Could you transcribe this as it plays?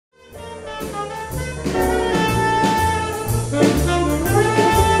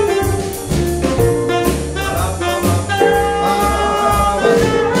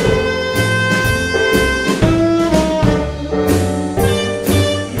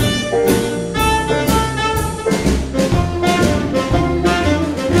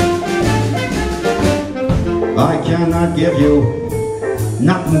cannot give you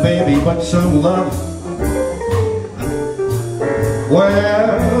nothing, baby, but some love.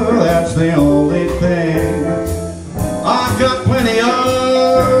 Well, that's the only thing I've got plenty of,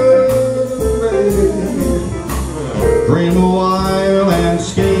 baby. Dream a while and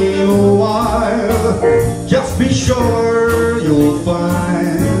scheme a while, just be sure you'll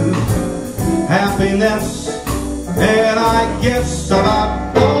find happiness. And I guess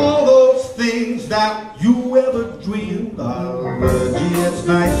about all those things that you ever dreamed of. Gee, it's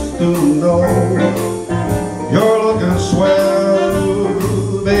nice to know you're looking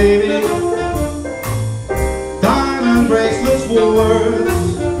swell, baby. Diamond bracelets were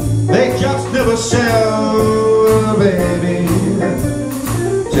worth, they just never sell, baby.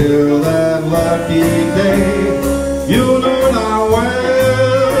 Till that lucky day, you know now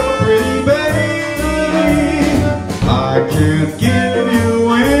well, pretty baby, I can't give you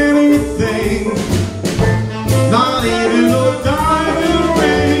anything, not even a diamond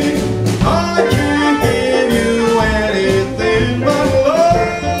ring. I can't give you anything but love.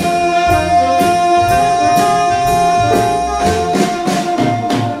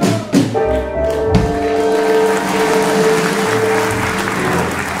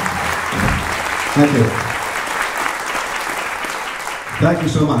 Thank you. Thank you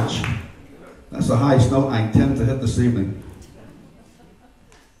so much. That's the highest note I intend to hit this evening.